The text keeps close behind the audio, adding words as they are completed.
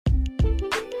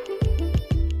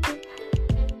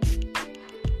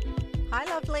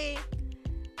Leslie.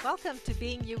 Welcome to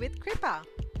Being You with Kripa.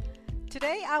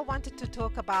 Today I wanted to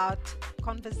talk about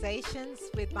conversations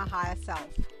with my higher self.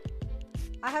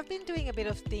 I have been doing a bit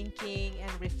of thinking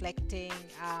and reflecting.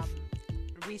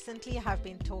 Recently I have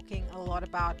been talking a lot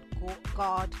about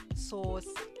God, source,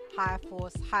 higher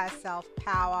force, higher self,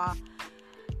 power,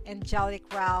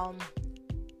 angelic realm,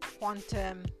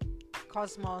 quantum,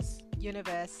 cosmos,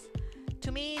 universe.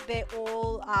 To me, they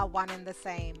all are one and the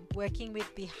same. Working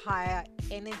with the higher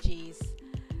energies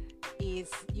is,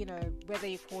 whether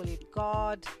you call it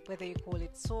God, whether you call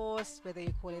it source, whether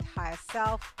you call it higher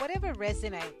self, whatever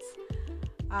resonates.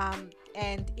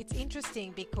 And it's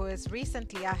interesting because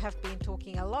recently I have been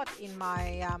talking a lot in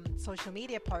my social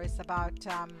media posts about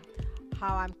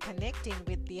how I'm connecting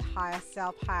with the higher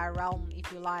self, higher realm,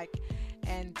 if you like,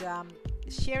 and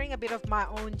sharing a bit of my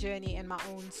own journey and my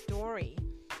own story.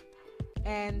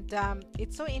 And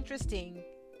it's so interesting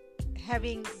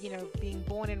having, being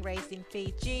born and raised in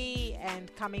Fiji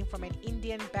and coming from an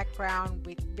Indian background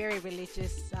with very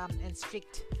religious and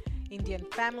strict Indian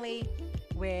family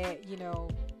where,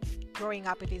 growing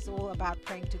up it is all about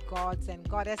praying to gods and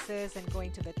goddesses and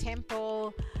going to the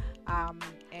temple.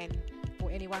 And for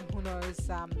anyone who knows,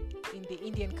 in the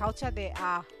Indian culture there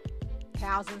are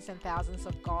thousands and thousands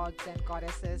of gods and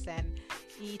goddesses, and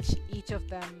each of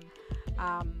them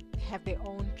have their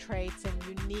own traits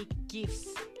and unique gifts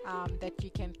that you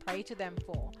can pray to them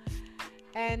for.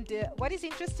 And what is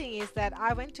interesting is that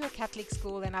I went to a Catholic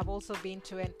school, and I've also been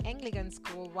to an Anglican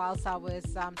school whilst I was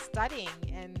studying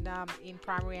and in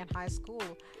primary and high school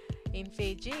in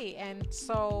Fiji. And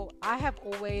so I have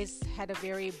always had a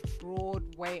very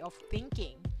broad way of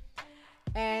thinking.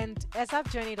 And as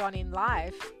I've journeyed on in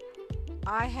life,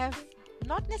 I have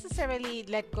not necessarily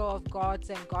let go of gods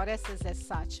and goddesses as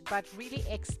such, but really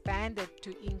expanded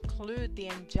to include the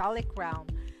angelic realm,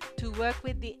 to work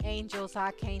with the angels,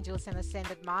 archangels, and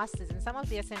ascended masters. And some of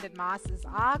the ascended masters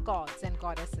are gods and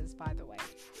goddesses, by the way.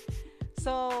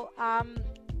 So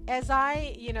as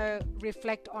I,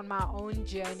 reflect on my own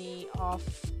journey of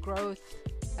growth,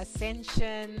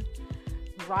 ascension,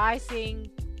 rising,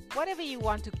 whatever you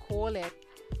want to call it,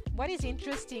 what is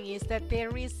interesting is that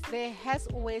there has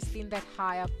always been that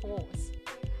higher force,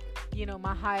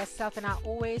 my higher self, and I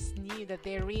always knew that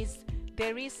there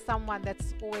is someone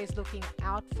that's always looking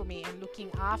out for me and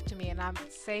looking after me, and I'm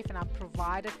safe and I'm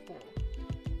provided for.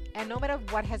 And no matter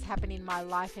what has happened in my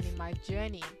life and in my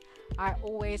journey, I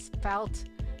always felt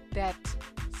that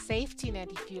safety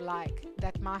net, if you like,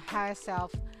 that my higher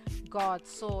self, God,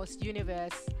 source,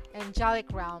 universe, angelic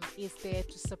realm is there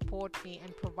to support me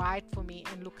and provide for me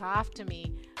and look after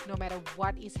me no matter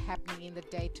what is happening in the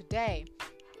day-to-day.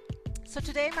 So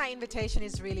today my invitation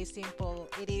is really simple.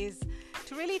 It is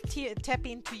to really tap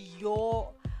into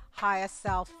your higher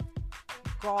self,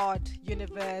 God,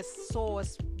 universe,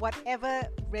 source, whatever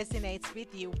resonates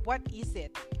with you. What is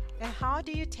it? And how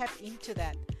do you tap into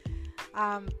that?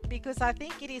 Because I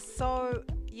think it is so,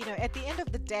 at the end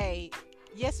of the day,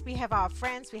 yes, we have our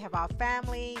friends, we have our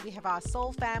family, we have our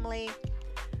soul family,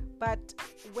 but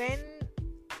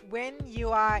when you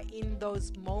are in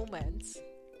those moments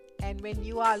and when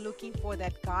you are looking for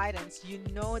that guidance, you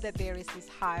know that there is this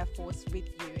higher force with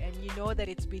you, and you know that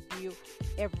it's with you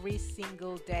every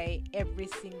single day, every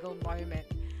single moment,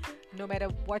 no matter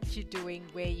what you're doing,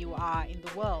 where you are in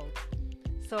the world.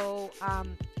 So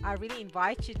I really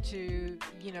invite you to,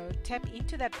 tap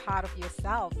into that part of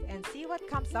yourself and see what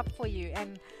comes up for you.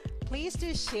 And please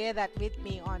do share that with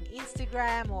me on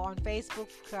Instagram or on Facebook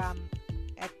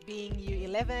at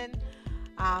BeingYou11,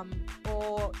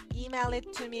 or email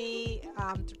it to me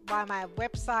by my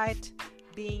website,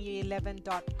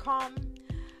 beingyou11.com,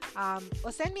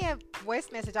 or send me a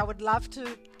voice message. I would love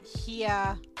to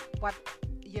hear what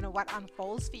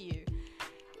unfolds for you.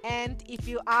 And if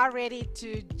you are ready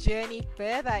to journey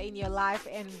further in your life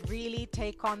and really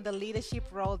take on the leadership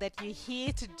role that you're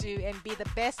here to do and be the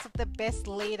best of the best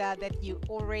leader that you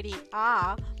already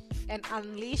are and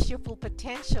unleash your full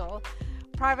potential,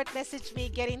 private message me,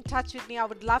 get in touch with me. I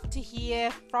would love to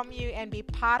hear from you and be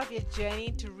part of your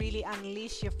journey to really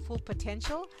unleash your full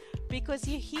potential, because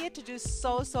you're here to do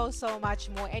so much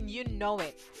more, and you know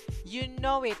it. You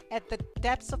know it at the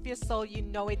depths of your soul. You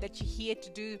know it that you're here to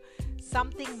do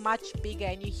something much bigger,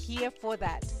 and you're here for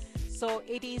that. So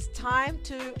it is time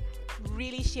to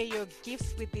really share your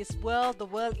gifts with this world. The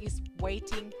world is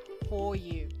waiting for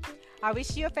you. I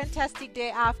wish you a fantastic day,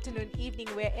 afternoon, evening,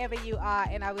 wherever you are,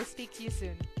 and I will speak to you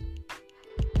soon.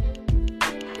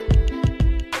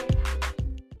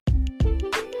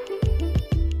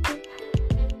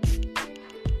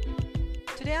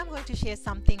 Today I'm going to share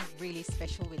something really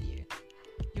special with you.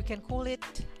 You can call it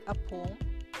a poem,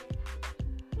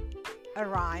 a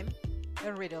rhyme,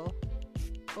 a riddle,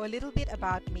 or a little bit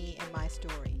about me and my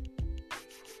story.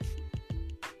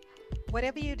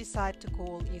 Whatever you decide to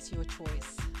call is your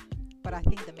choice, but I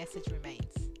think the message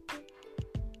remains.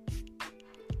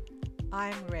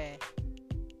 I'm rare,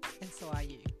 and so are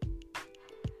you.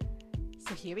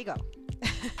 So here we go.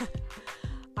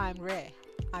 I'm rare,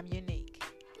 I'm unique,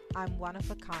 I'm one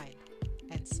of a kind,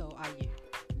 and so are you.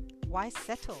 Why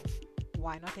settle?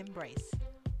 Why not embrace?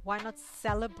 Why not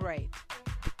celebrate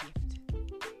the gift?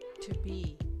 To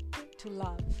be, to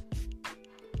love.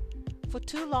 For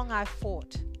too long I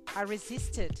fought, I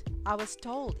resisted, I was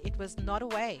told it was not a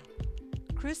way.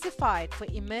 Crucified for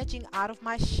emerging out of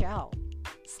my shell.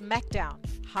 Smackdown,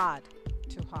 hard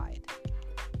to hide.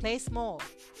 Play small.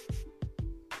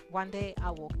 One day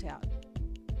I walked out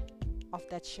of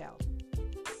that shell,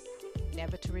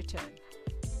 never to return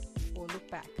or look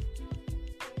back.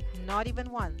 Not even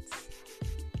once.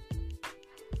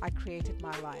 I created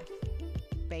my life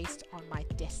based on my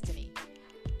destiny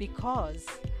because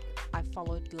I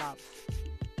followed love,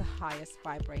 the highest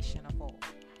vibration of all.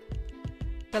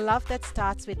 The love that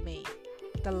starts with me,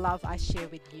 the love I share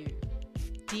with you.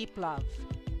 Deep love,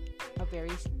 a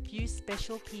very few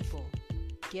special people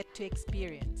get to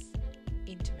experience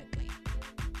intimately.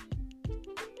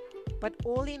 But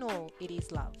all in all, it is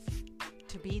love,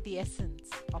 to be the essence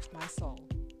of my soul,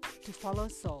 to follow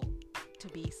soul, to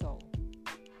be soul.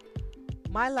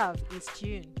 My love is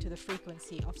tuned to the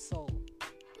frequency of soul,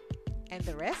 and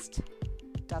the rest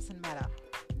doesn't matter,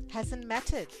 hasn't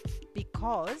mattered,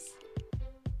 because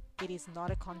it is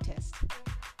not a contest.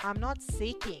 I'm not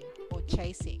seeking or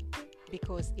chasing,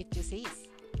 because it just is.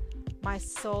 My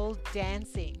soul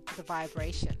dancing to the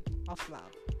vibration of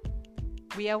love.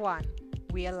 We are one,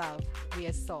 we are love, we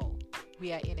are soul,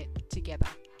 we are in it together.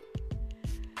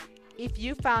 If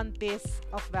you found this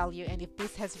of value and if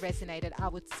this has resonated, I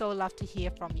would so love to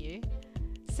hear from you.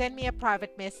 Send me a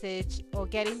private message or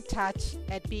get in touch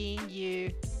at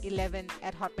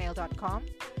beingyou11@hotmail.com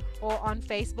or on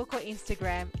Facebook or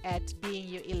Instagram at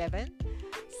beingyou11.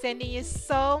 Sending you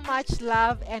so much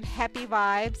love and happy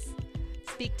vibes.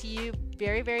 Speak to you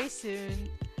very, very soon.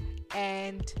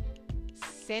 And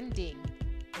sending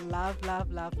love,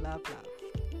 love, love, love, love.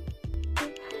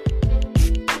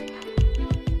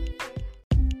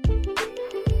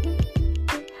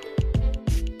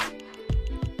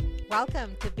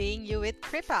 Welcome to Being You with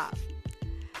Kripa.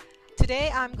 Today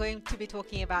I'm going to be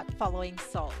talking about following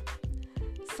soul.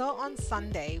 So on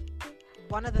Sunday,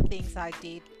 one of the things I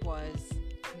did was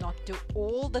not do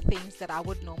all the things that I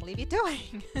would normally be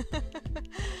doing,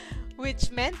 which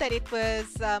meant that it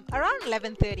was around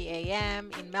 11:30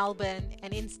 a.m. in Melbourne,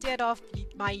 and instead of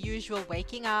my usual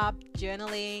waking up,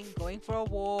 journaling, going for a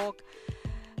walk,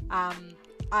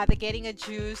 either getting a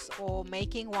juice or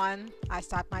making one, I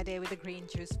start my day with a green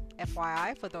juice,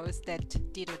 FYI, for those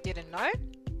that did or didn't know.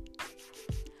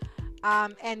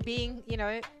 And being,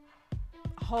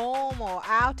 home or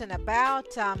out and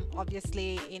about,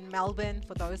 obviously in Melbourne,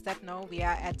 for those that know, we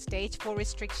are at stage 4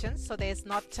 restrictions, so there's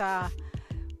not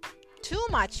too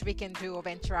much we can do or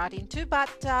venture out into, but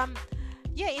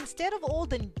instead of all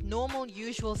the normal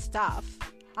usual stuff,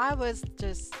 I was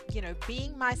just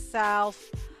being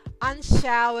myself,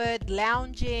 unshowered,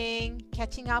 lounging,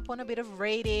 catching up on a bit of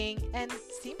reading, and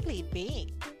simply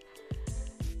being.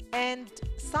 And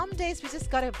some days we just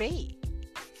gotta be.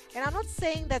 And I'm not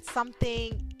saying that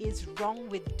something is wrong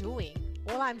with doing.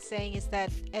 All I'm saying is that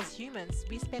as humans,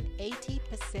 we spend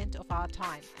 80% of our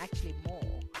time, actually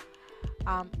more,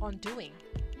 on doing.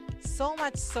 So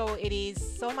much so it is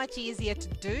so much easier to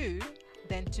do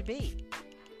than to be.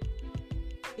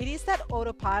 It is that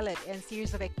autopilot and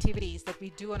series of activities that we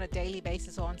do on a daily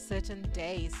basis or on certain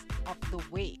days of the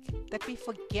week that we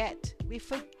forget. We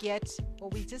forget, or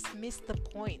we just miss the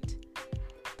point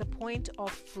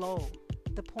of flow,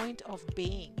 the point of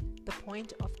being, the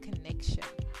point of connection.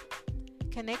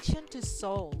 Connection to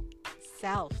soul,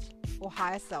 self, or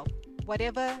higher self,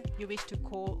 whatever you wish to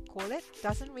call it,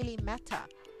 doesn't really matter.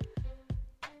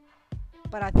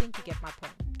 But I think you get my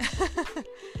point.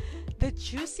 The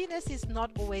juiciness is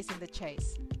not always in the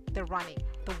chase, the running,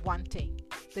 the wanting,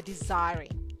 the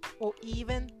desiring, or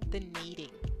even the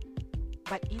needing,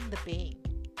 but in the being.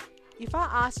 If I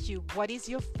asked you what is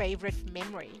your favorite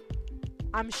memory,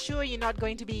 I'm sure you're not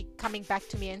going to be coming back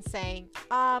to me and saying,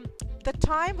 the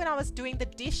time when I was doing the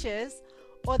dishes,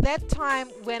 or that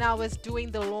time when I was doing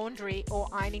the laundry or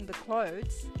ironing the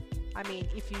clothes. I mean,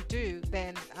 if you do,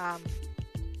 then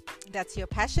that's your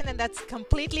passion, and that's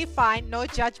completely fine, no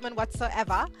judgment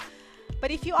whatsoever.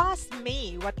 But if you ask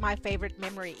me what my favorite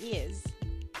memory is,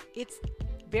 it's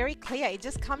very clear. It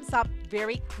just comes up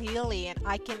very clearly, and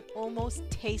I can almost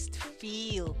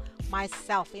feel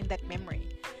myself in that memory.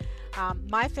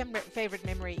 My favorite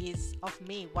memory is of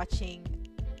me watching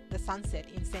the sunset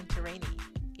in Santorini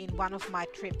in one of my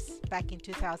trips back in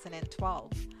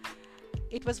 2012.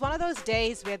 It was one of those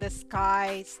days where the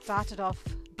sky started off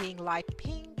being light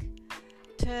pink,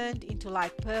 turned into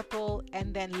light purple,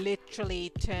 and then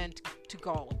literally turned to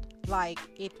gold. Like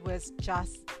it was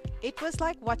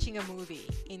like watching a movie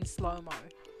in slow-mo,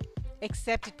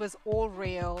 except it was all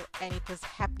real and it was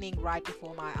happening right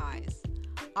before my eyes.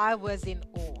 I was in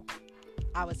awe.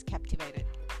 I was captivated.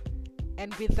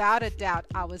 And without a doubt,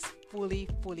 I was fully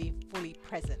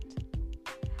present.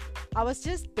 I was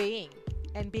just being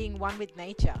one with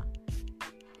nature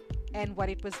and what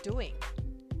it was doing.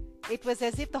 It was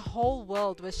as if the whole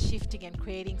world was shifting and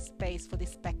creating space for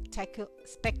this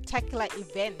spectacular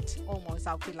event, almost,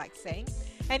 I feel like saying.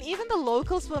 And even the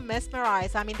locals were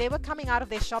mesmerized. I mean, they were coming out of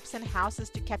their shops and houses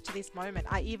to capture this moment.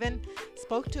 I even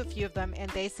spoke to a few of them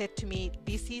and they said to me,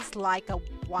 this is like a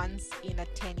once in a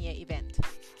 10-year event.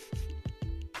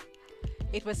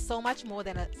 It was so much more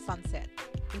than a sunset.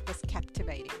 It was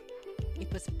captivating.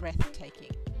 It was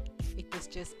breathtaking. It was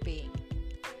just being.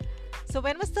 So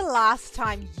when was the last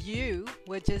time you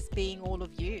were just being all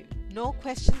of you? No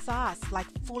questions asked, like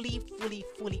fully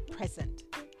present.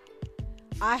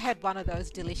 I had one of those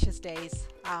delicious days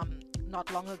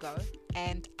not long ago,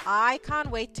 and I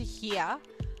can't wait to hear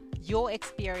your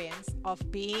experience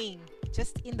of being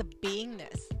just in the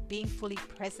beingness, being fully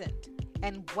present,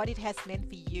 and what it has meant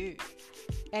for you.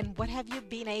 And what have you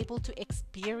been able to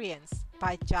experience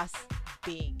by just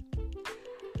being?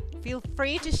 Feel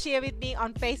free to share with me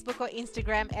on Facebook or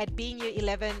Instagram at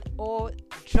beingyou11, or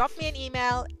drop me an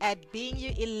email at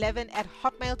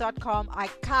beingyou11@hotmail.com. I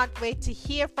can't wait to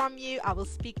hear from you. I will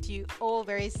speak to you all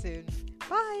very soon.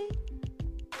 Bye.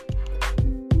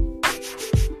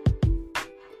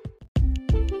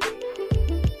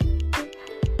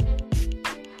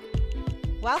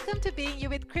 Welcome to Being You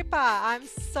with Kripa. I'm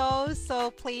so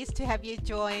pleased to have you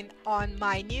join on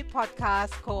my new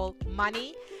podcast called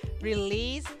Money,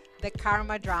 Release the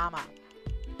Karma Drama.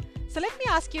 So let me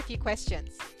ask you a few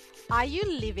questions. Are you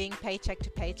living paycheck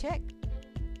to paycheck?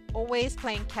 Always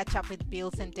playing catch up with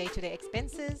bills and day-to-day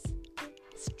expenses?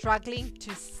 Struggling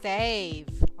to save?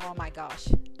 Oh my gosh,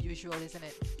 usual, isn't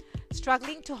it?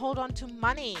 Struggling to hold on to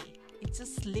money? It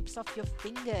just slips off your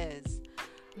fingers.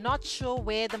 Not sure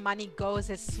where the money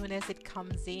goes as soon as it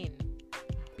comes in.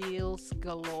 Bills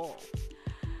galore.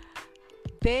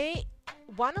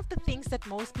 One of the things that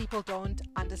most people don't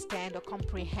understand or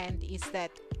comprehend is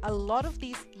that a lot of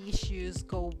these issues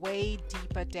go way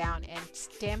deeper down and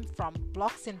stem from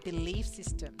blocks and belief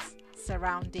systems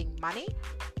surrounding money,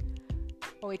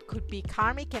 or it could be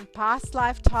karmic and past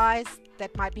life ties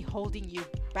that might be holding you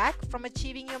back from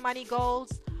achieving your money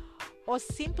goals, or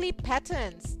simply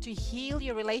patterns to heal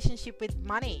your relationship with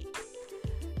money.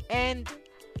 And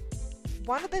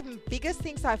one of the biggest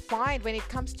things I find when it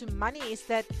comes to money is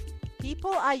that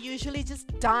people are usually just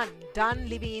done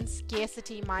living in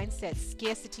scarcity mindset,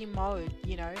 scarcity mode,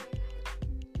 you know.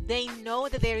 They know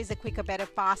that there is a quicker, better,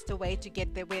 faster way to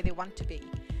get there where they want to be.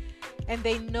 And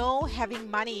they know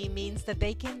having money means that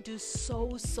they can do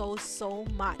so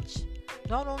much,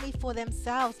 not only for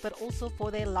themselves, but also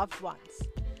for their loved ones.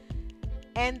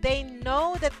 And they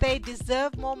know that they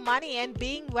deserve more money and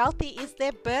being wealthy is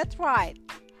their birthright.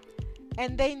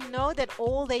 And they know that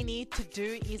all they need to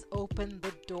do is open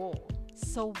the door.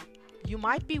 So you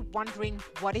might be wondering,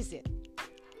 what is it?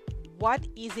 What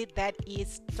is it that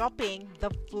is stopping the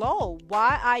flow?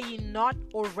 Why are you not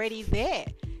already there?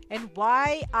 And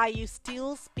why are you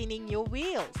still spinning your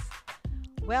wheels?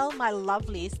 Well, my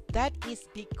lovelies, that is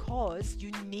because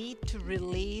you need to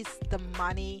release the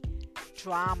money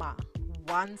drama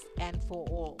once and for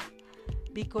all.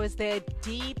 Because there are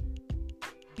deep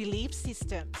belief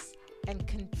systems and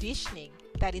conditioning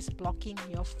that is blocking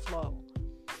your flow.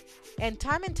 And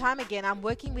time again, I'm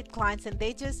working with clients and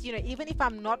they just, even if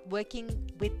I'm not working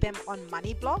with them on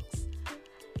money blocks,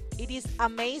 it is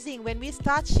amazing when we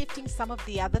start shifting some of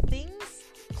the other things,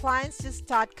 clients just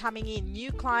start coming in,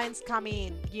 new clients come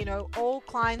in, old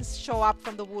clients show up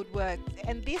from the woodwork,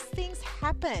 and these things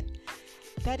happen.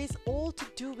 That is all to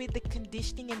do with the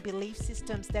conditioning and belief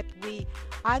systems that we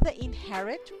either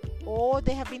inherit or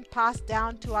they have been passed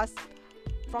down to us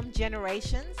from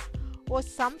generations, or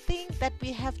something that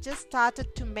we have just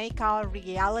started to make our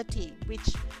reality,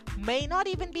 which may not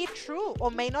even be true or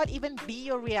may not even be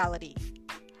your reality.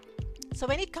 So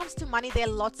when it comes to money, there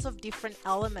are lots of different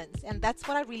elements, and that's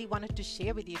what I really wanted to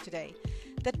share with you today.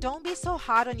 That don't be so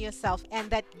hard on yourself, and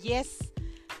that yes,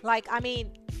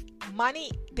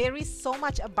 money, there is so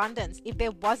much abundance. If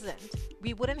there wasn't,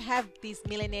 we wouldn't have these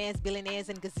millionaires, billionaires,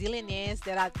 and gazillionaires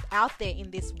that are out there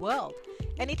in this world.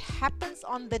 And it happens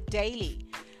on the daily.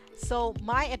 So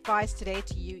my advice today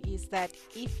to you is that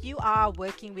if you are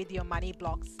working with your money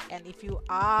blocks, and if you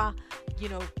are,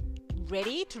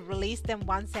 ready to release them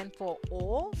once and for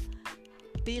all,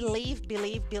 believe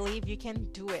you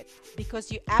can do it,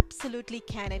 because you absolutely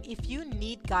can. And if you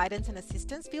need guidance and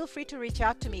assistance, feel free to reach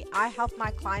out to me. I help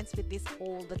my clients with this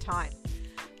all the time.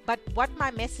 But what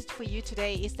my message for you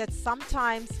today is that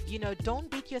sometimes,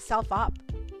 don't beat yourself up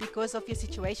because of your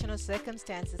situation or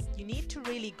circumstances. You need to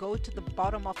really go to the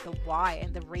bottom of the why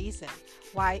and the reason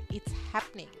why it's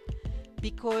happening.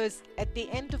 Because at the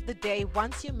end of the day,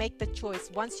 once you make the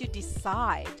choice, once you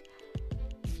decide,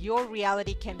 your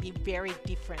reality can be very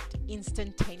different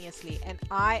instantaneously. And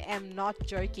I am not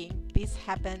joking. This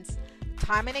happens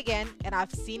time and again, and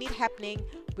I've seen it happening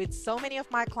with so many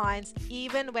of my clients,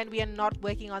 even when we are not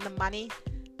working on the money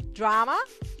drama,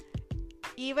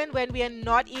 even when we are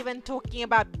not even talking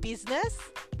about business.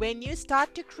 When you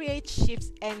start to create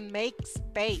shifts and make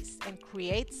space and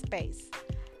create space,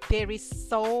 there is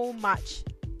so much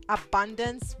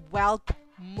abundance, wealth,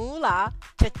 moolah,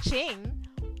 cha-ching,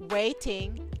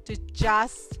 waiting to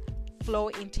just flow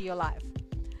into your life.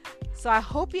 So I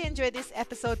hope you enjoyed this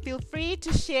episode. Feel free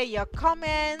to share your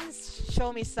comments,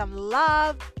 show me some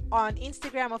love on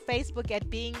Instagram or Facebook at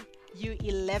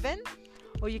beingyou11,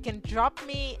 or you can drop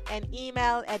me an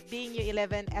email at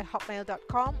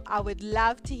beingyou11@hotmail.com. I would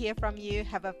love to hear from you.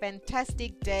 Have a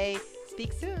fantastic day.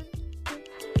 Speak soon.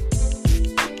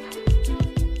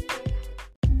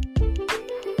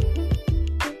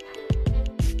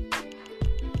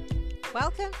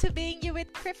 Welcome to Being You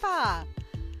with Kripa.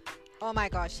 Oh my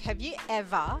gosh, have you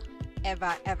ever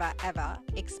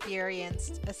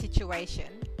experienced a situation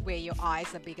where your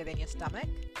eyes are bigger than your stomach?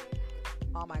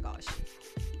 Oh my gosh,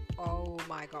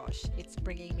 it's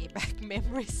bringing me back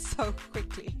memories so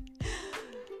quickly.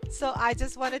 So I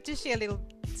just wanted to share a little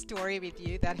story with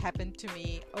you that happened to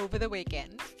me over the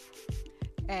weekend,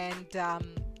 and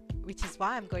which is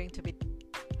why I'm going to be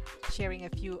sharing a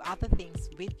few other things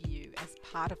with you as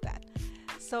part of that.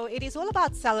 So it is all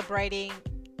about celebrating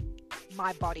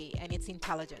my body and its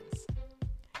intelligence.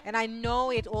 And I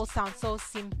know it all sounds so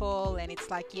simple, and it's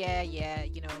like,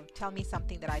 tell me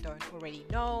something that I don't already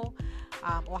know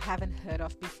or haven't heard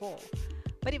of before.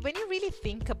 But when you really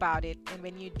think about it, and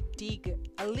when you dig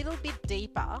a little bit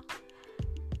deeper,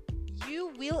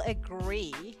 you will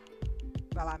agree,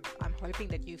 well, I'm hoping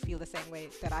that you feel the same way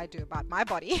that I do about my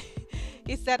body,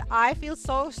 is that I feel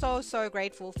so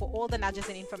grateful for all the nudges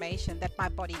and information that my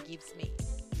body gives me.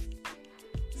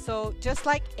 So just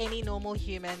like any normal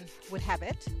human would have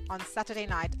it, on Saturday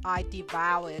night I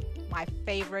devoured my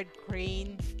favorite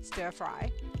green stir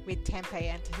fry with tempeh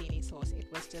and tahini sauce.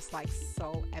 It was just like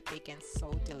so epic and so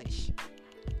delish.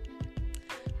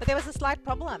 But there was a slight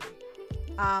problem.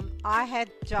 I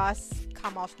had just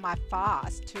come off my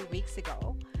fast 2 weeks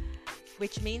ago,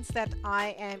 which means that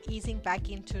I am easing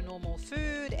back into normal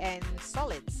food and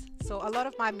solids. So a lot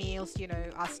of my meals,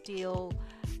 are still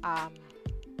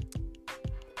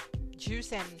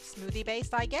juice and smoothie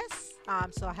based, I guess.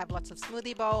 So I have lots of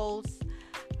smoothie bowls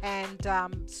and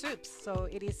soups. So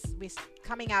we're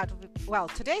coming out of, well,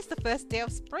 today's the first day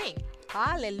of spring.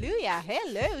 Hallelujah.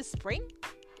 Hello, spring.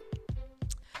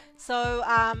 So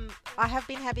I have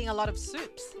been having a lot of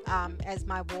soups as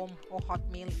my warm or hot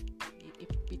meal,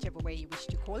 whichever way you wish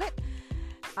to call it.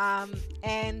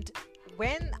 And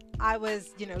when I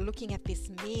was, looking at this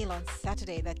meal on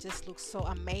Saturday that just looked so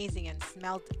amazing and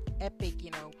smelled epic,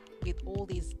 with all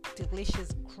these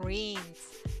delicious greens.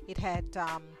 It had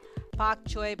pak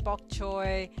choy, bok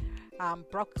choy,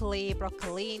 broccoli,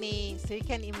 broccolini. So you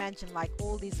can imagine like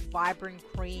all these vibrant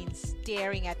greens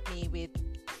staring at me with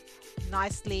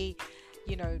nicely,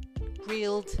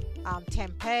 grilled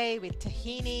tempeh with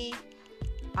tahini.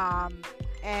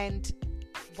 And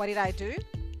what did I do?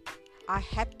 I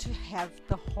had to have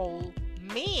the whole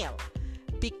meal,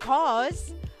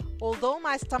 because although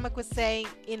my stomach was saying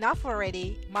enough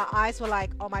already, my eyes were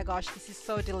like, oh my gosh, this is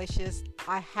so delicious.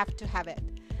 I have to have it.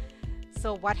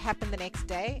 So what happened the next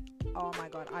day? Oh my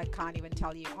God, I can't even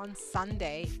tell you. On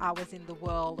Sunday, I was in the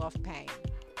world of pain,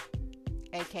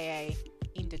 aka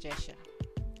indigestion.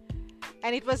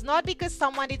 And it was not because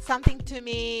someone did something to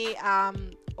me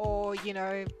or,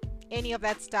 any of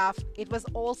that stuff. It was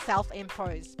all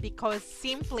self-imposed, because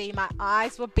simply my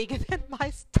eyes were bigger than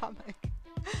my stomach.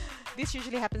 This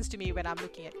usually happens to me when I'm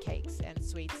looking at cakes and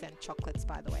sweets and chocolates,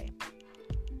 by the way.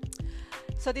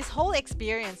 So this whole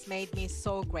experience made me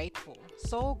so grateful.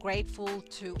 so grateful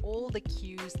to all the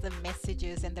cues, the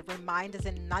messages, and the reminders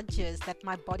and nudges that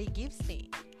my body gives me.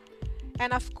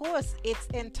 And of course, it's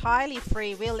entirely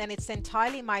free will and it's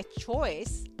entirely my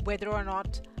choice whether or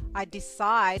not I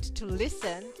decide to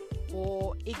listen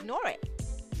or ignore it.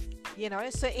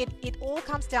 So it all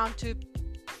comes down to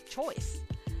choice.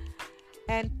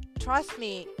 And trust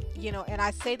me, and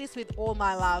I say this with all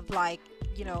my love, I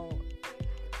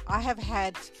have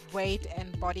had weight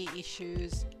and body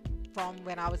issues from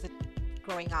when I was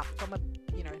growing up,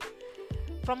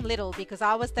 from little, because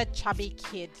I was that chubby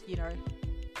kid,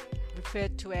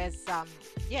 referred to as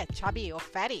chubby or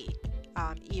fatty,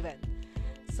 even.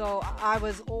 So I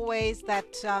was always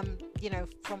that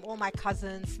from all my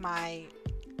cousins, my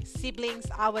siblings,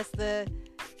 I was the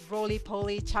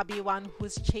roly-poly chubby one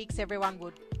whose cheeks everyone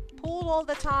would pull all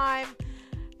the time.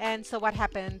 And so what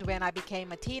happened when I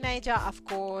became a teenager? Of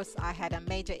course, I had a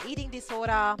major eating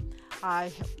disorder.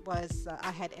 I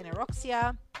had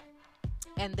anorexia.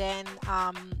 And then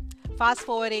fast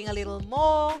forwarding a little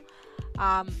more,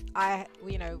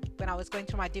 when I was going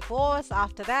through my divorce,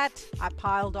 after that, I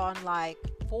piled on like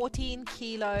 14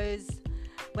 kilos,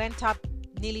 went up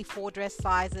nearly 4 dress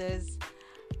sizes.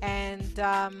 And,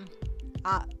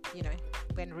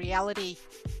 when reality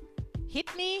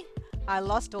hit me, I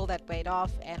lost all that weight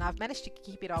off, and I've managed to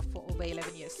keep it off for over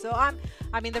 11 years. So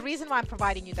the reason why I'm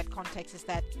providing you that context is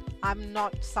that I'm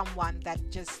not someone that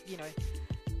just,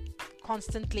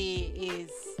 constantly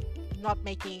is not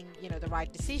making, the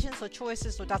right decisions or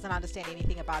choices, or doesn't understand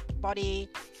anything about the body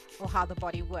or how the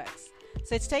body works.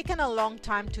 So it's taken a long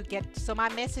time so my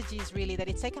message is really that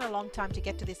it's taken a long time to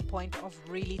get to this point of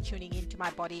really tuning into my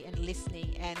body and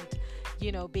listening and,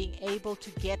 being able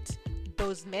to get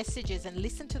those messages and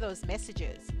listen to those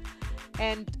messages.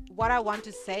 And what I want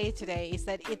to say today is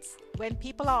that it's when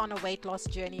people are on a weight loss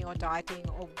journey or dieting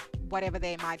or whatever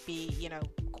they might be,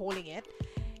 calling it,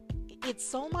 it's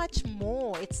so much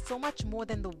more. It's so much more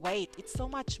than the weight. It's so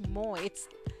much more. It's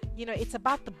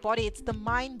about the body. It's the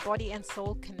mind, body, and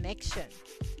soul connection.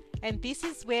 And this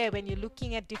is where, when you're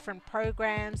looking at different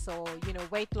programs or,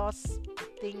 weight loss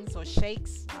things or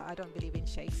shakes, I don't believe in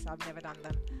shakes. I've never done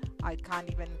them. I can't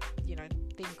even,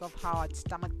 think of how I'd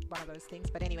stomach one of those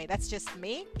things. But anyway, that's just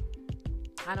me.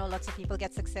 I know lots of people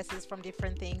get successes from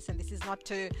different things, and this is not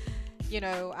to,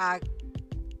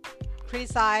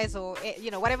 criticize or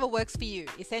whatever works for you.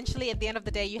 Essentially, at the end of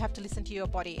the day, you have to listen to your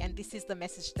body, and this is the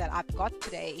message that I've got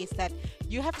today, is that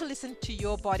you have to listen to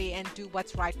your body and do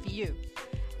what's right for you.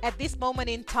 At this moment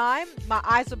in time, my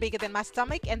eyes were bigger than my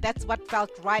stomach, and that's what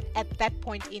felt right at that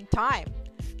point in time.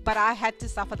 But I had to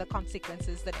suffer the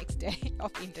consequences the next day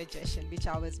of indigestion, which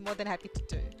I was more than happy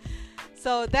to do.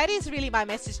 So that is really my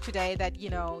message today, that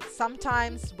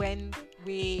sometimes we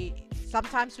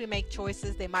make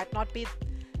choices, they might not be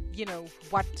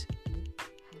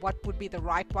what would be the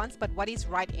right ones, but what is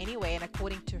right anyway, and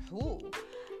according to who.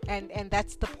 And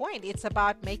that's the point. It's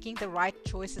about making the right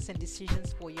choices and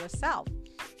decisions for yourself.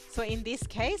 So in this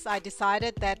case, I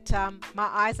decided that my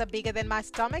eyes are bigger than my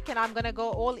stomach, and I'm going to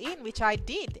go all in, which I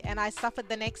did. And I suffered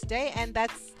the next day, and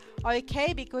that's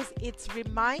okay, because it's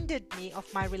reminded me of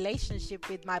my relationship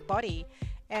with my body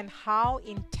and how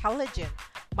intelligent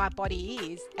my body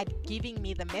is at giving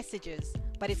me the messages.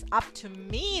 But it's up to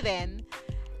me then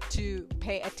to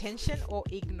pay attention or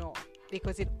ignore,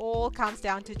 because it all comes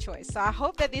down to choice. So I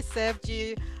hope that this served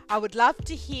you. I would love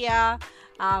to hear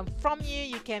from you.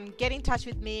 You can get in touch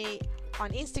with me on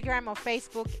Instagram or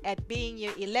Facebook at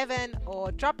beingyou11,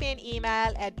 or drop me an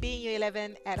email at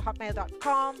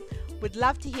beingyou11@hotmail.com. Would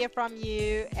love to hear from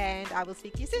you, and I will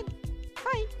speak to you soon.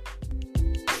 Bye.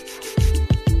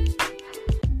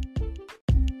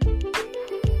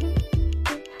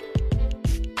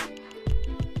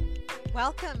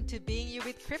 Welcome to Being You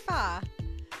with Kripa.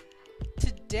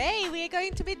 Today we are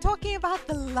going to be talking about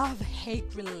the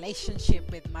love-hate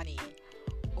relationship with money.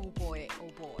 Oh boy,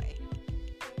 oh boy.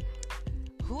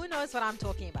 Who knows what I'm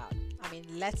talking about? I mean,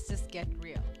 let's just get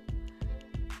real.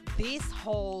 This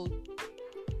whole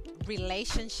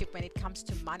relationship when it comes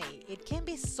to money, it can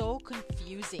be so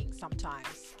confusing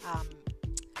sometimes.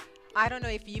 I don't know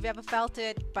if you've ever felt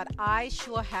it, but I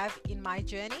sure have in my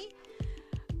journey.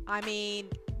 I mean,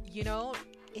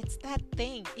 it's that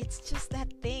thing. It's just that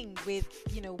thing with,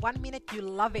 1 minute you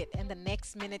love it, and the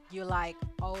next minute you're like,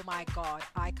 oh my God,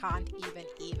 I can't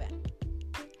even.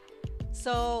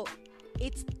 So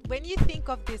it's when you think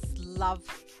of this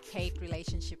love-hate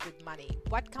relationship with money,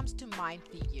 what comes to mind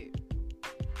for you?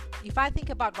 If I think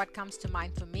about what comes to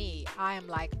mind for me, I am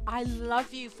like, I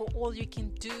love you for all you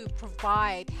can do,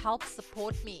 provide, help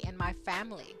support me and my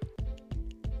family.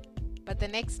 But the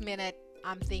next minute,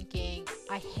 I'm thinking,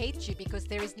 I hate you because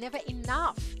there is never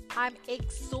enough. I'm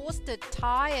exhausted,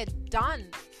 tired, done,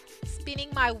 spinning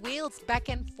my wheels back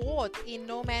and forth in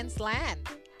no man's land.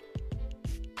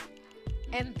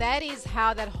 And that is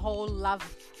how that whole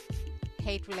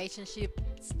love-hate relationship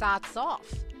starts off.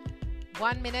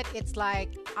 One minute it's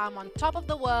like I'm on top of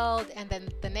the world, and then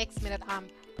the next minute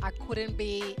I couldn't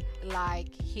be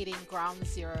like hitting ground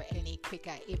zero any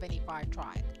quicker, even if I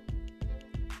tried.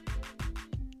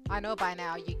 I know by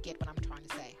now you get what I'm trying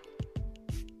to say.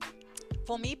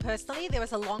 For me personally, there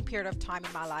was a long period of time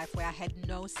in my life where I had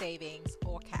no savings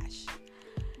or cash.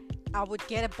 I would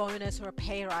get a bonus or a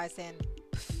pay rise and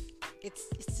it's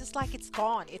just like it's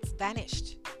gone, it's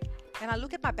vanished. And I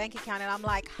look at my bank account and I'm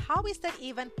like, how is that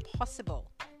even possible?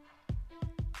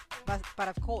 But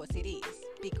of course it is,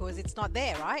 because it's not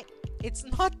there, right? It's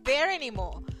not there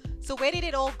anymore. So where did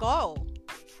it all go?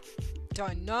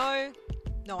 Don't know,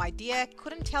 no idea,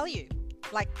 couldn't tell you.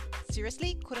 Like,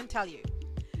 seriously, couldn't tell you.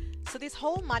 So this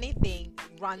whole money thing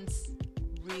runs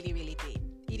really, really deep.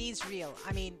 It is real.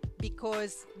 I mean,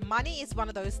 because money is one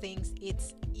of those things,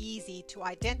 it's easy to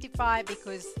identify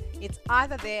because it's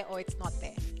either there or it's not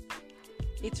there.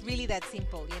 It's really that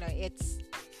simple. You know, it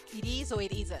is or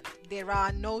it isn't. There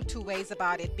are no two ways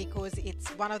about it, because it's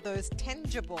one of those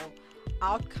tangible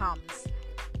outcomes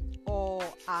or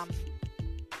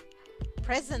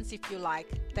presence, if you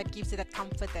like, that gives you that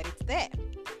comfort that it's there.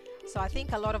 So I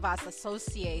think a lot of us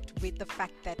associate with the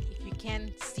fact that if you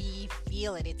can see,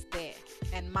 feel it, it's there.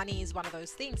 And money is one of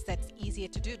those things that's easier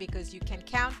to do because you can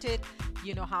count it,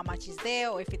 you know how much is there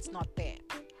or if it's not there.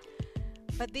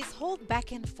 But this whole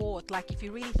back and forth, like if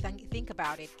you really think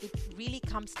about it, it really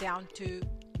comes down to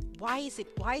why is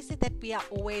it that we are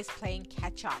always playing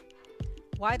catch up?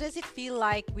 Why does it feel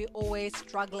like we're always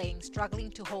struggling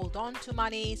to hold on to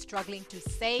money, struggling to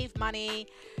save money,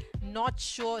 not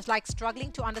sure, it's like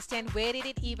struggling to understand where did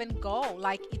it even go?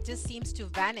 Like it just seems to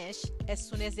vanish as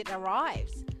soon as it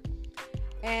arrives.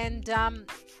 And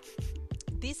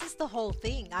this is the whole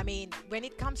thing. I mean, when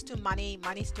it comes to money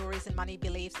stories and money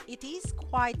beliefs, it is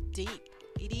quite deep.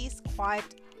 It is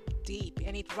quite deep,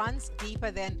 and it runs deeper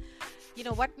than, you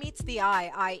know, what meets the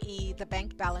eye, i.e. the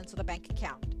bank balance or the bank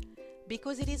account.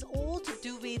 Because it is all to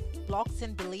do with blocks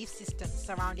and belief systems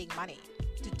surrounding money,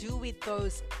 to do with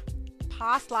those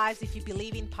past lives, if you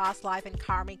believe in past life and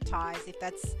karmic ties,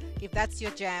 if that's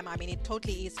your jam. I mean, it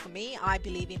totally is for me. I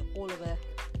believe in all of the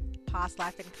past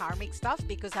life and karmic stuff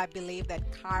because I believe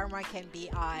that karma can be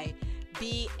that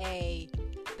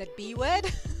B word.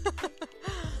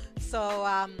 So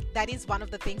that is one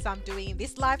of the things I'm doing in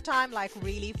this lifetime, like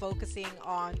really focusing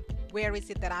on where is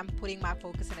it that I'm putting my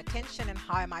focus and attention and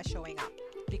how am I showing up,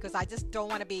 because I just don't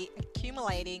want to be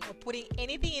accumulating or putting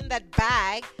anything in that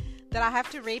bag that I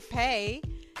have to repay,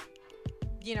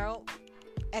 you know,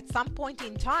 at some point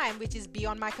in time, which is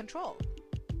beyond my control.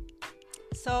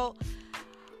 So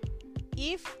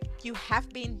if you have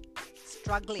been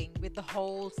struggling with the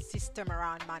whole system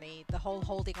around money, the whole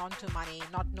holding on to money,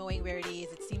 not knowing where it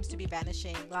is, it seems to be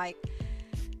vanishing, like,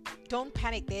 don't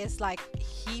panic. There's like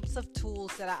heaps of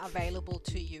tools that are available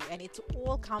to you, and it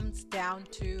all comes down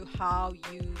to how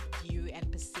you view and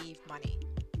perceive money.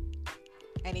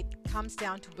 And it comes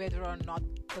down to whether or not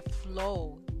the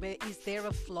flow, is there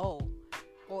a flow,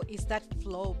 or is that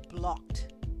flow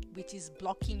blocked, which is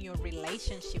blocking your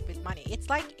relationship with money. It's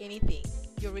like anything.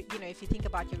 If you think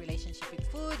about your relationship with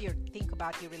food, you think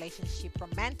about your relationship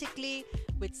romantically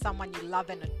with someone you love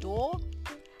and adore.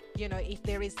 You know, if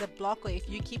there is a block, or if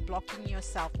you keep blocking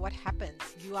yourself, what happens?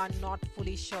 You are not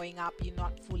fully showing up, you're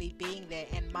not fully being there,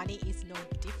 and money is no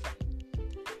different.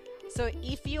 So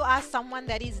if you are someone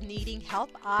that is needing help,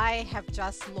 I have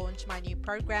just launched my new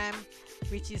program,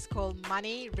 which is called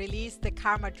Money Release the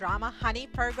Karma Drama Honey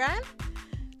program.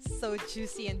 So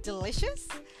juicy and delicious.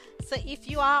 So if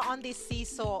you are on this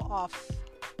seesaw of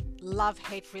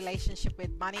love-hate relationship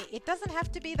with money, it doesn't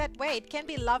have to be that way. It can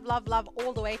be love, love, love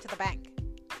all the way to the bank.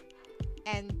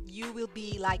 And you will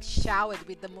be like showered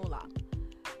with the moolah.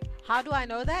 How do I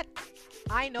know that?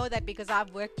 I know that because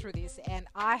I've worked through this, and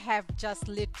I have just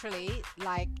literally,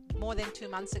 like more than 2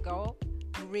 months ago,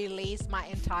 released my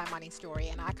entire money story.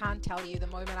 And I can't tell you the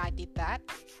moment I did that,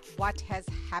 what has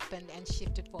happened and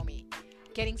shifted for me.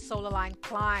 Getting soul aligned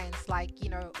clients, like, you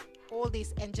know, all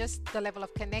this, and just the level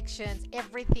of connections,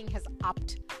 everything has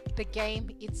upped the game.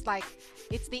 It's like,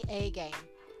 it's the A game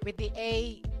with the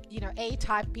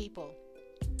A-type people.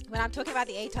 When I'm talking about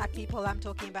the A-type people, I'm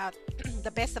talking about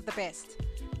the best of the best,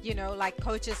 you know, like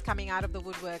coaches coming out of the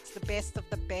woodworks, the best of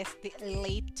the best, the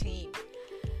elite team.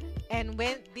 And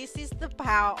when this is the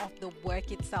power of the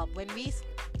work itself, when we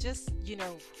just, you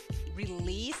know,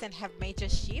 release and have major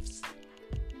shifts,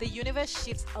 the universe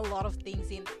shifts a lot of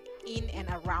things in and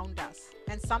around us.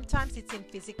 And sometimes it's in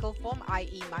physical form,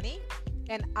 i.e. money,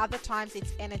 and other times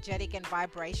it's energetic and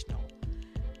vibrational.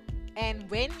 And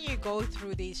when you go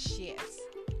through these shifts,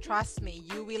 trust me,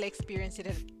 you will experience it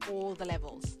at all the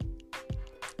levels.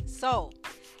 So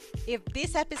if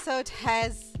this episode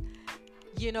has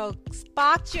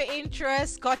sparked your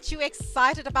interest, got you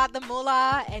excited about the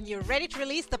mullah, and you're ready to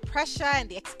release the pressure and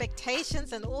the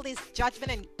expectations and all this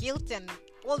judgment and guilt and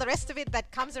all the rest of it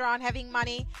that comes around having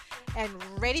money, and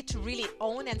ready to really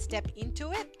own and step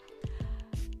into it,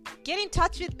 get in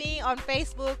touch with me on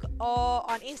Facebook or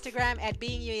on Instagram at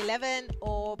beingyou11,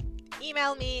 or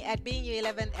email me at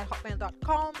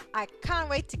beingyou11@hotmail.com. I can't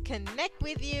wait to connect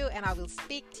with you, and I will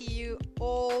speak to you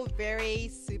all very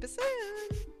super soon.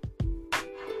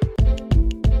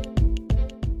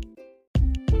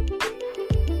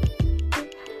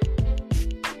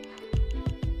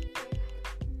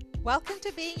 Welcome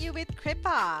to Being You with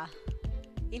Kripa.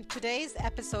 In today's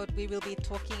episode, we will be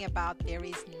talking about there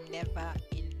is never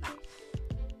enough.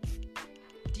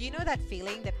 Do you know that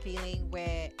feeling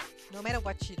where no matter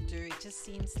what you do, it just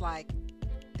seems like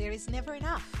there is never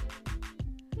enough?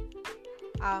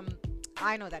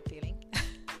 I know that feeling.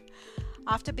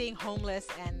 After being homeless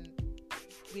and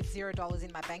with $0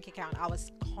 in my bank account, I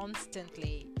was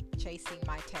constantly chasing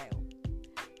my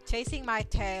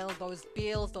tail, those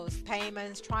bills, those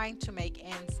payments, trying to make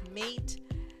ends meet,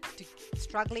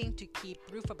 struggling to keep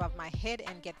roof above my head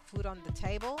and get food on the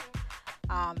table.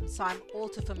 So I'm all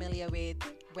too familiar with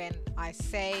when I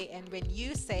say and when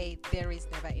you say there is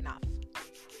never enough.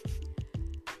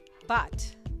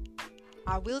 But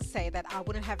I will say that I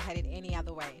wouldn't have had it any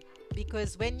other way.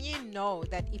 Because when you know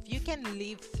that if you can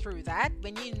live through that,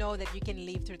 when you know that you can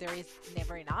live through there is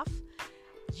never enough,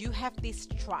 you have this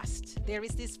trust. There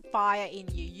is this fire in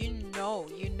you. You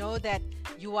know that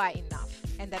you are enough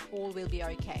and that all will be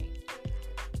okay.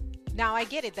 Now I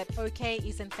get it that okay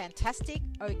isn't fantastic,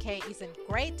 okay isn't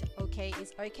great, okay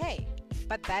is okay,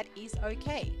 but that is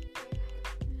okay.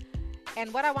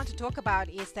 And what I want to talk about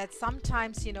is that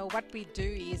sometimes, what we do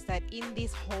is that in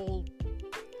this whole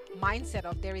mindset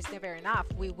of there is never enough,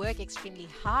 we work extremely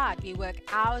hard. We work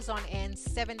hours on end,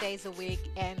 7 days a week,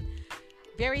 and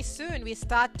very soon we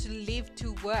start to live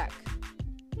to work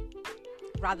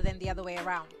rather than the other way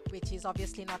around, which is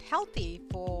obviously not healthy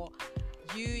for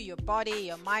you, your body,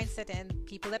 your mindset, and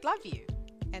people that love you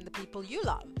and the people you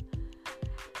love.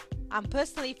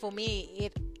 Personally, for me,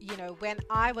 when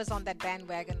I was on that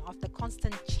bandwagon of the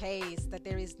constant chase that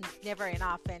there is never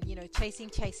enough, and chasing,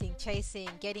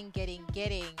 getting,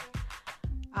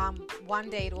 one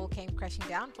day it all came crashing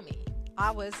down for me.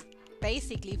 I was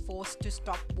basically forced to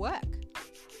stop work.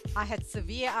 I had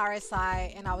severe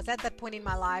RSI, and I was at that point in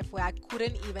my life where I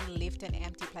couldn't even lift an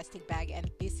empty plastic bag,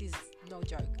 and this is no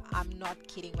joke. I'm not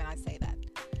kidding when I say that.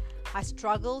 I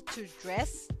struggled to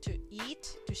dress, to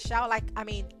eat, to shower,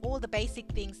 all the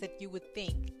basic things that you would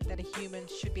think that a human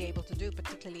should be able to do,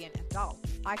 particularly an adult.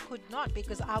 I could not,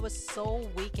 because I was so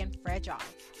weak and fragile.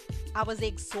 I was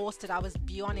exhausted. I was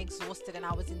beyond exhausted, and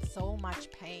I was in so much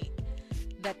pain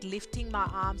that lifting my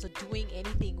arms or doing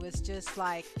anything was just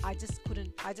like, I just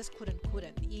couldn't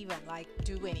even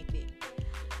do anything.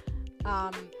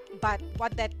 But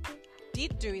what that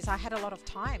did do is I had a lot of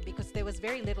time, because there was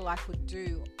very little I could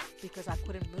do because I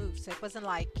couldn't move. So it wasn't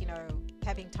like,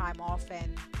 having time off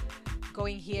and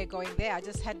going here, going there. I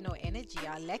just had no energy.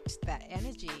 I lacked that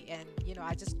energy, and,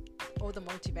 all the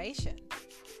motivation.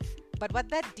 But what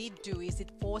that did do is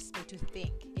it forced me to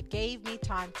think. It gave me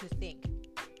time to think.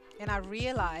 And I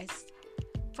realized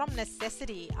from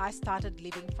necessity, I started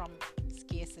living from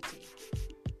scarcity.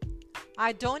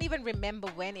 I don't even remember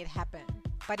when it happened,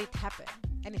 but it happened.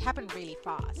 And it happened really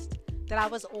fast, that I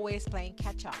was always playing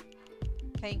catch up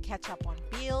on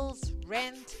bills,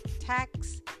 rent,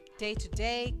 tax,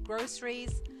 day-to-day,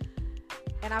 groceries.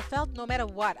 And I felt no matter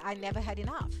what, I never had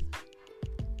enough.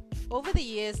 Over the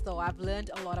years, though, I've learned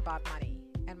a lot about money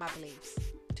and my beliefs.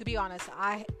 To be honest,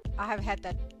 I have had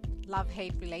that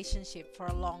love-hate relationship for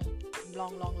a long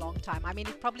time.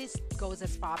 It probably goes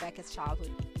as far back as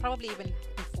childhood, probably even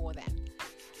before then.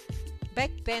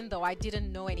 Back then, though, I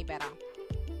didn't know any better.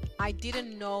 I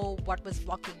didn't know what was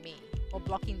blocking me or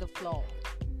blocking the flow.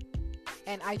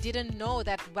 And I didn't know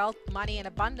that wealth, money, and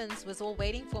abundance was all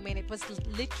waiting for me, and it was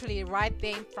literally right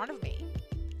there in front of me.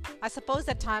 I suppose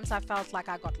at times I felt like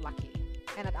I got lucky,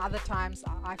 and at other times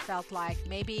I felt like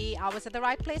maybe I was at the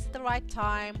right place at the right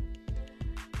time.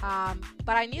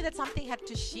 But I knew that something had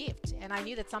to shift, and I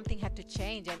knew that something had to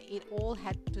change, and it all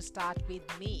had to start with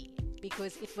me.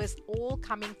 because it was all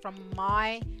coming from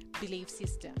my belief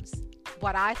systems,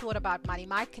 what I thought about money,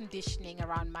 my conditioning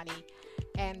around money,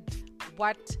 and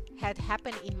what had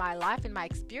happened in my life, in my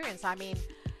experience. I mean,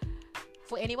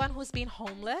 for anyone who's been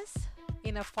homeless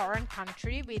in a foreign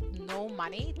country with no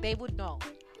money, they would know.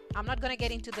 I'm not going to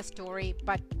get into the story,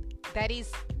 but that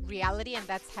is reality, and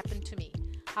that's happened to me.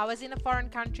 I was in a foreign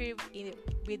country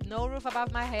with no roof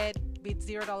above my head, with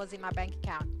 $0 in my bank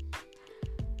account.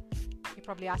 You're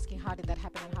probably asking, how did that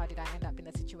happen and how did I end up in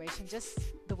that situation? Just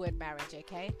the word marriage,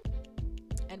 okay?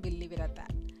 And we'll leave it at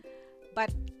that.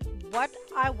 But what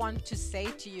I want to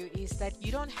say to you is that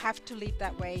you don't have to live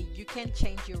that way. You can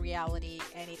change your reality,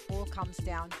 and it all comes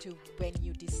down to when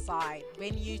you decide,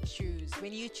 when you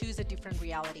choose a different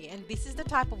reality. And this is the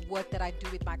type of work that I do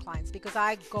with my clients, because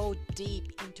I go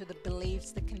deep into the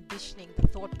beliefs, the conditioning, the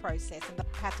thought process, and the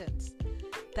patterns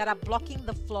that are blocking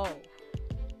the flow.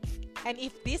 And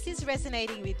if this is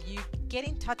resonating with you, get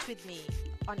in touch with me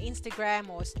on Instagram,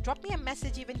 or drop me a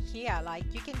message even here. Like,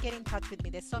 you can get in touch with me.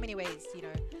 There's so many ways,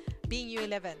 Being You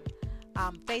 11,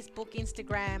 Facebook,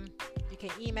 Instagram. You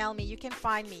can email me. You can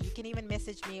find me. You can even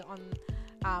message me on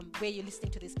where you're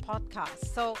listening to this podcast.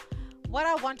 So what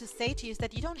I want to say to you is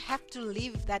that you don't have to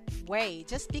live that way.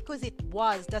 Just because it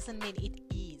was doesn't mean it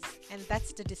is. And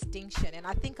that's the distinction. And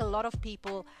I think a lot of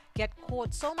people get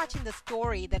caught so much in the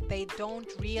story that they don't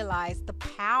realize the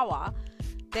power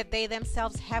that they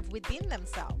themselves have within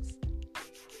themselves.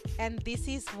 And this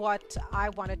is what I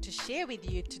wanted to share with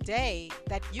you today,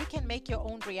 that you can make your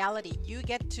own reality. You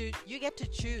get to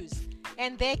choose,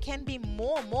 and there can be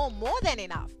more than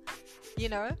enough,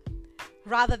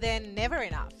 rather than never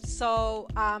enough. So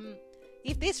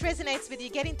if this resonates with you,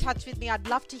 get in touch with me. I'd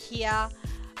love to hear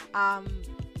and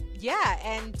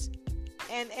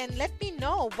let me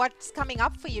know what's coming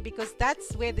up for you, because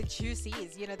that's where the juice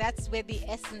is, that's where the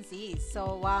essence is.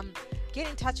 So get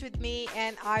in touch with me,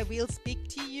 and I will speak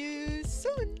to you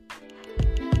soon.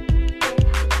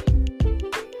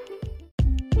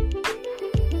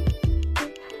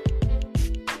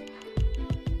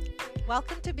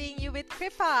 Welcome to Being You with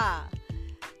Kripa.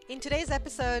 In today's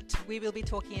episode, we will be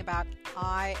talking about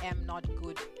I am not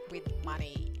good with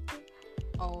money.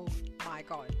 Oh my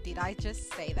God, did I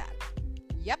just say that?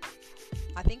 Yep,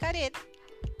 I think I did.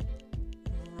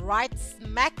 Right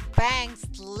smack bang,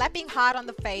 slapping hard on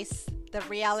the face, the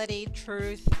reality,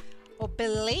 truth, or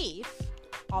belief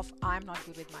of I'm not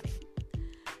good with money.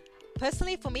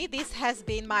 Personally, for me, this has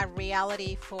been my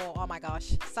reality for, oh my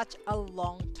gosh, such a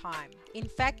long time. In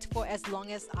fact, for as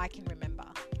long as I can remember.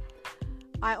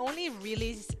 I only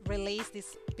release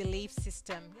this belief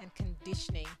system and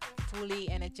conditioning fully,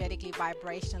 energetically,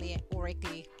 vibrationally, and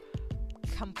aurically,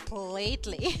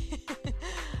 completely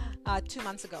 2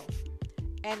 months ago.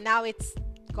 And now it's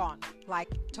gone, like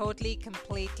totally,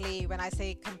 completely. When I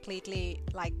say completely,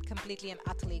 like completely and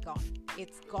utterly gone.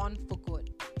 It's gone for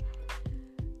good.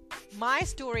 My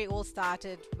story all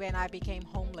started when I became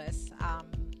homeless. Oh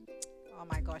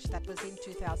my gosh, that was in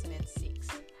 2006.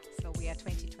 So we are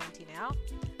 2020 now.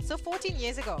 So 14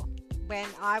 years ago, when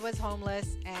I was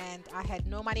homeless and I had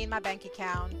no money in my bank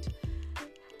account,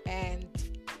 and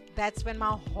that's when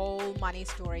my whole money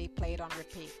story played on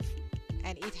repeat.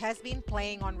 And it has been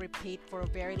playing on repeat for a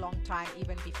very long time,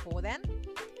 even before then.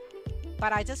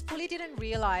 But I just fully didn't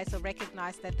realize or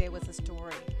recognize that there was a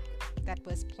story that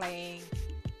was playing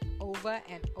over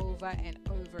and over and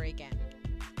over again.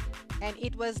 And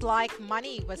it was like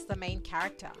money was the main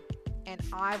character, and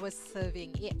I was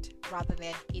serving it rather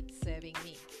than it serving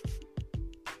me.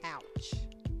 Ouch.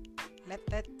 Let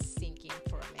that sink in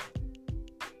for a minute.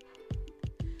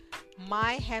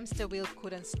 My hamster wheel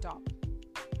couldn't stop.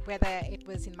 Whether it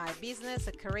was in my business,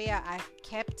 a career, I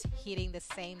kept hitting the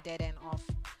same dead end of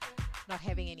not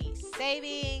having any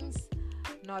savings,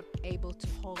 not able to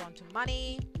hold on to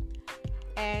money.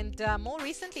 And more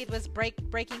recently, it was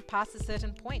breaking past a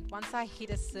certain point. Once I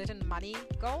hit a certain money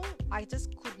goal, I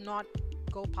just could not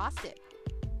go past it.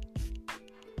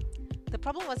 The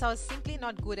problem was I was simply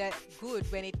not good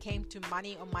when it came to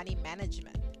money or money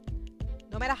management.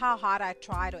 No matter how hard I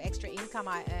tried or extra income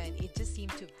I earned, it just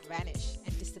seemed to vanish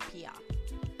and disappear.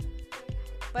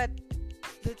 But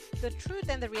the truth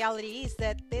and the reality is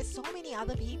that there's so many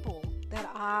other people that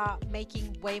are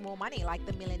making way more money, like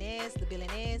the millionaires, the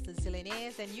billionaires, the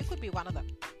zillionaires, and you could be one of them,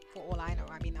 for all I know.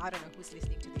 I mean, I don't know who's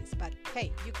listening to this, but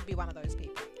hey, you could be one of those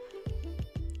people.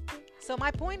 So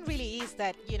my point really is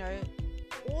that,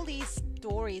 all these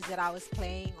stories that I was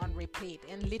playing on repeat,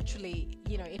 and literally,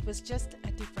 it was just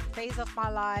a different phase of my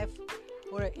life,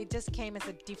 or it just came as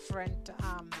a different,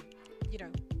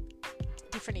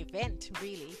 different event,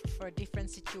 really, or a different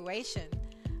situation.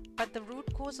 but the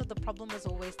root cause of the problem was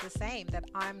always the same, that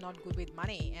I'm not good with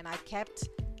money, and I kept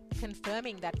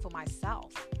confirming that for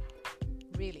myself.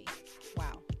 Really,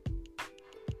 wow,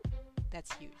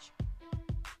 that's huge.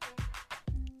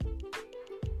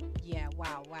 Yeah,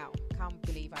 wow, can't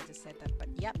believe I just said that, but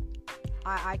yep,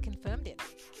 I confirmed it,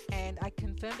 and I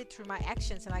confirmed it through my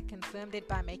actions, and I confirmed it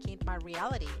by making it my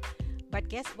reality. But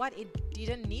guess what? It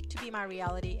didn't need to be my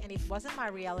reality, and it wasn't my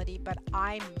reality, but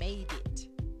I made it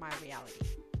my reality.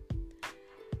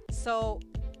 So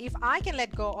if I can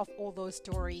let go of all those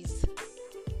stories,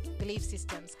 belief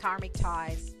systems, karmic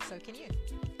ties, so can you.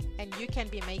 And you can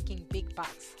be making big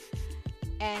bucks.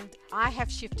 And I have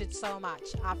shifted so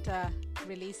much after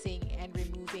releasing and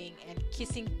removing and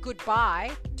kissing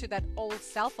goodbye to that old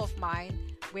self of mine,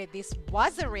 where this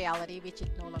was a reality, which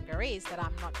it no longer is, that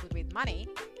I'm not good with money.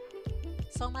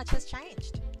 So much has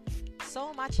changed.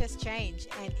 So much has changed,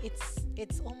 and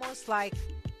it's almost like,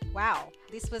 wow,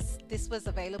 this was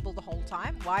available the whole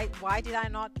time. Why did I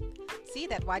not see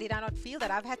that? Why did I not feel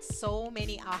that? I've had so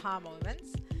many aha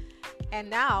moments, and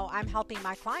now I'm helping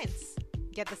my clients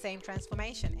get the same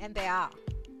transformation, and they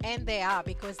are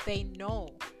because they know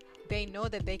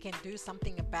that they can do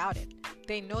something about it.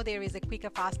 They know there is a quicker,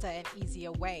 faster, and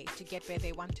easier way to get where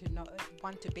they want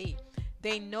to be.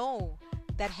 They know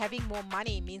that having more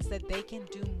money means that they can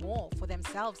do more for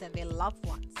themselves and their loved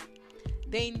ones.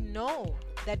 They know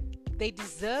that they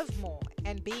deserve more,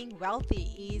 and being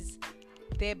wealthy is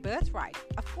their birthright.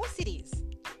 Of course it is.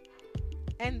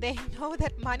 And they know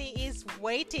that money is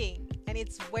waiting, and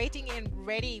it's waiting and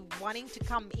ready, wanting to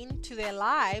come into their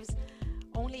lives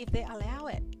only if they allow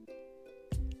it.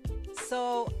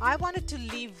 So I wanted to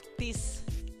leave these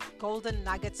golden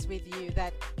nuggets with you,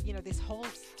 that, you know, this whole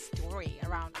story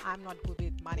around I'm not good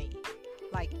with money,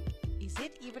 like, is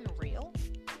it even real?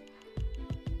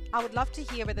 I would love to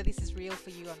hear whether this is real for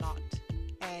you or not.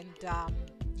 And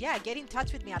yeah, get in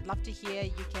touch with me. I'd love to hear.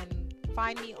 You can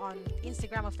find me on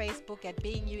Instagram or Facebook at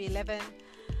beingyou11,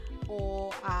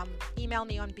 or email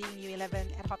me on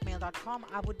beingyou11@hotmail.com.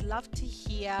 I would love to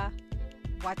hear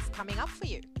what's coming up for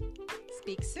you.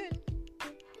 Speak soon.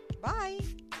 Bye.